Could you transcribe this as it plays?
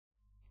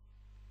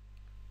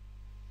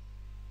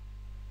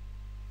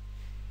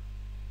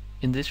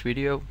In this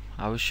video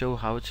I will show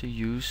how to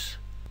use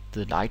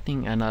the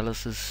lighting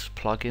analysis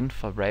plugin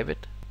for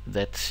Revit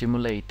that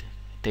simulate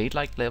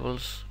daylight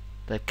levels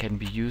that can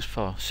be used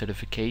for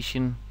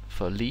certification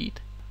for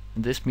LEED.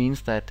 And this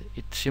means that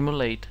it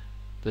simulates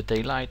the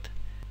daylight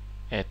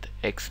at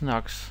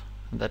equinox,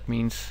 and that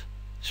means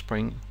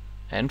spring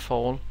and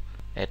fall,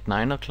 at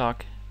 9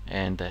 o'clock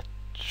and at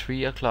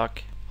 3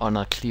 o'clock on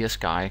a clear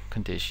sky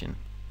condition.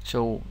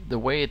 So the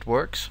way it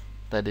works,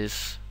 that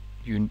is,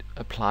 you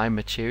apply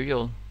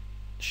material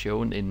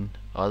shown in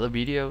other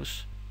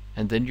videos,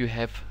 and then you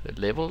have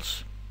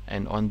levels,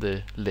 and on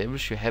the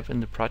levels you have in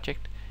the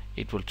project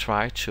it will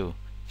try to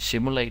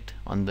simulate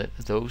on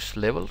those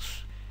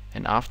levels,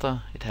 and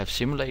after it have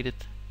simulated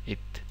it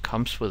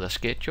comes with a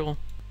schedule.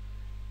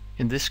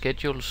 In this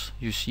schedules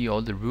you see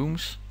all the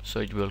rooms, so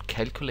it will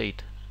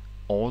calculate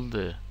all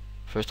the,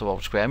 first of all,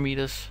 square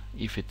meters,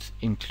 if it's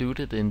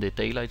included in the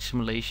daylight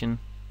simulation,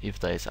 if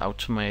there is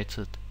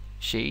automated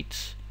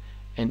shades,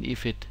 and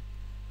if it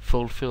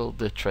fulfill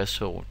the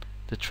threshold.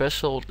 The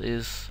threshold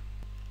is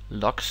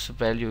lux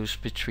values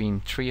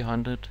between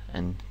 300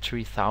 and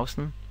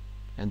 3000,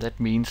 and that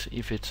means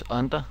if it's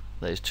under,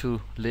 there is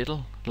too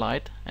little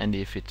light, and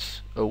if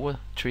it's over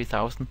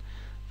 3000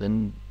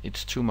 then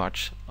it's too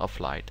much of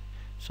light.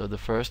 So the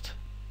first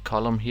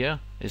column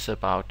here is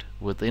about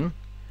within,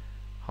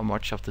 how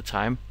much of the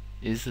time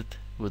is it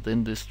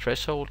within this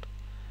threshold,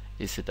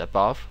 is it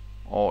above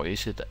or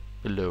is it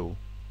below.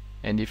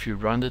 And if you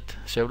run it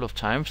several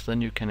times,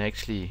 then you can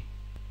actually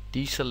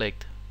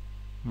deselect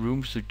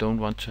rooms you don't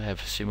want to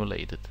have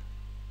simulated.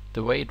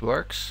 The way it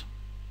works,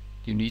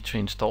 you need to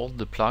install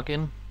the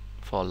plugin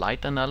for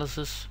light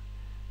analysis,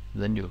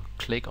 then you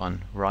click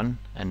on Run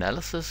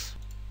Analysis,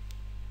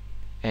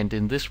 and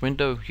in this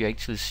window you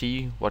actually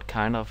see what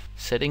kind of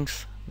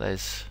settings that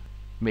is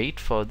made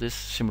for this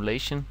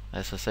simulation.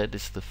 As I said,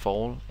 it's the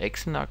fall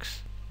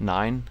equinox,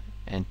 9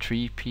 and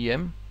 3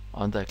 p.m.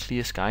 under a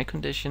clear sky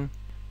condition.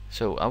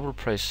 So I will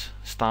press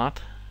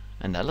Start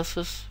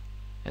Analysis,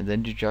 and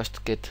then you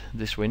just get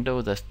this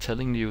window that's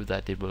telling you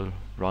that it will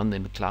run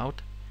in the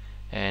cloud,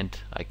 and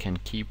I can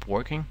keep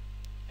working,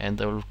 and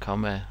there will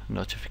come a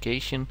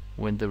notification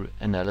when the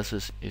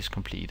analysis is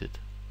completed.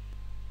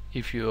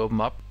 If you open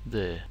up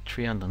the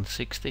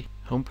 360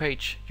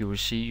 homepage, you will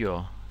see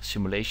your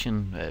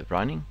simulation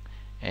running,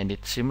 and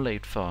it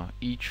simulates for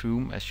each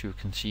room, as you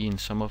can see in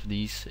some of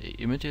these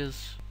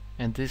images.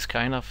 And this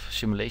kind of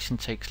simulation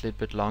takes a little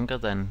bit longer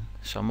than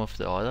some of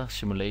the other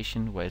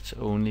simulation, where it's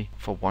only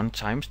for one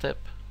time step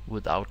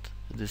without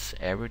this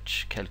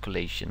average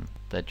calculation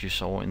that you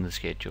saw in the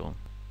schedule.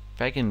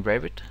 Back in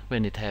Revit,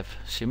 when it have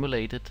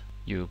simulated,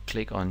 you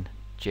click on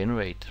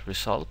Generate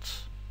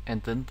Results,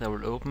 and then there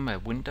will open a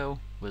window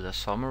with a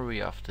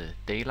summary of the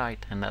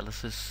daylight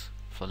analysis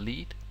for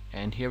LEED.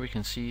 And here we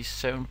can see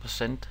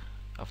 7%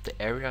 of the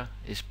area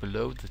is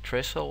below the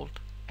threshold,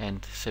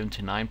 and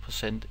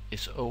 79%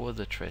 is over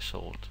the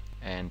threshold,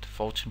 and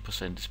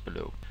 14% is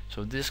below.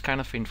 So this kind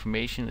of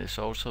information is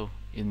also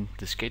in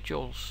the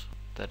schedules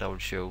that I will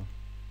show.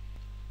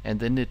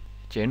 And then it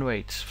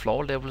generates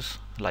floor levels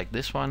like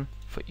this one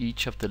for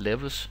each of the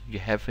levels you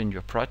have in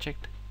your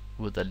project,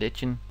 with a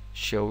legend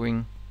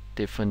showing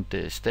different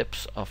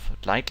steps of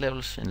light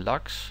levels in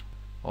lux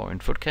or in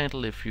foot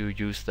candle if you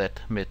use that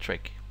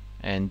metric,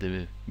 and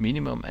the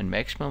minimum and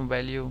maximum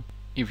value.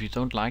 If you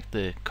don't like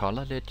the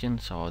color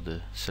legends or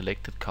the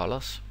selected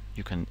colors,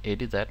 you can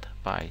edit that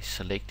by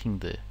selecting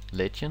the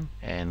legend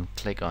and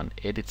click on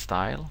Edit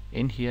Style.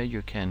 In here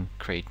you can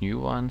create new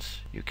ones,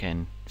 you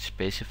can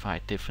specify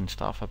different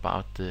stuff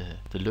about the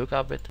look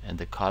of it and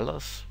the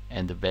colors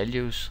and the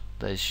values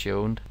that is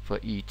shown for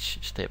each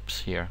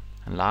steps here.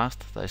 And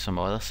last, there is some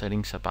other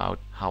settings about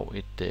how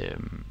it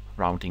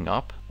rounding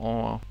up,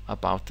 or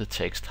about the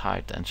text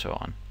height and so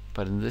on.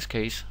 But in this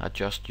case I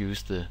just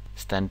use the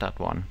standard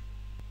one.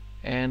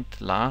 And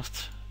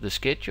last, the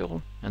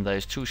schedule, and there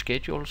is two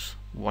schedules.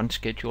 One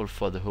schedule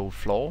for the whole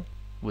floor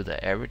with an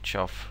average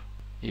of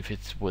if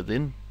it's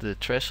within the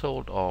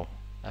threshold or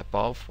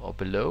above or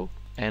below,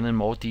 and a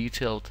more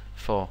detailed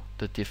for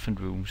the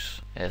different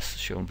rooms as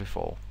shown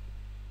before.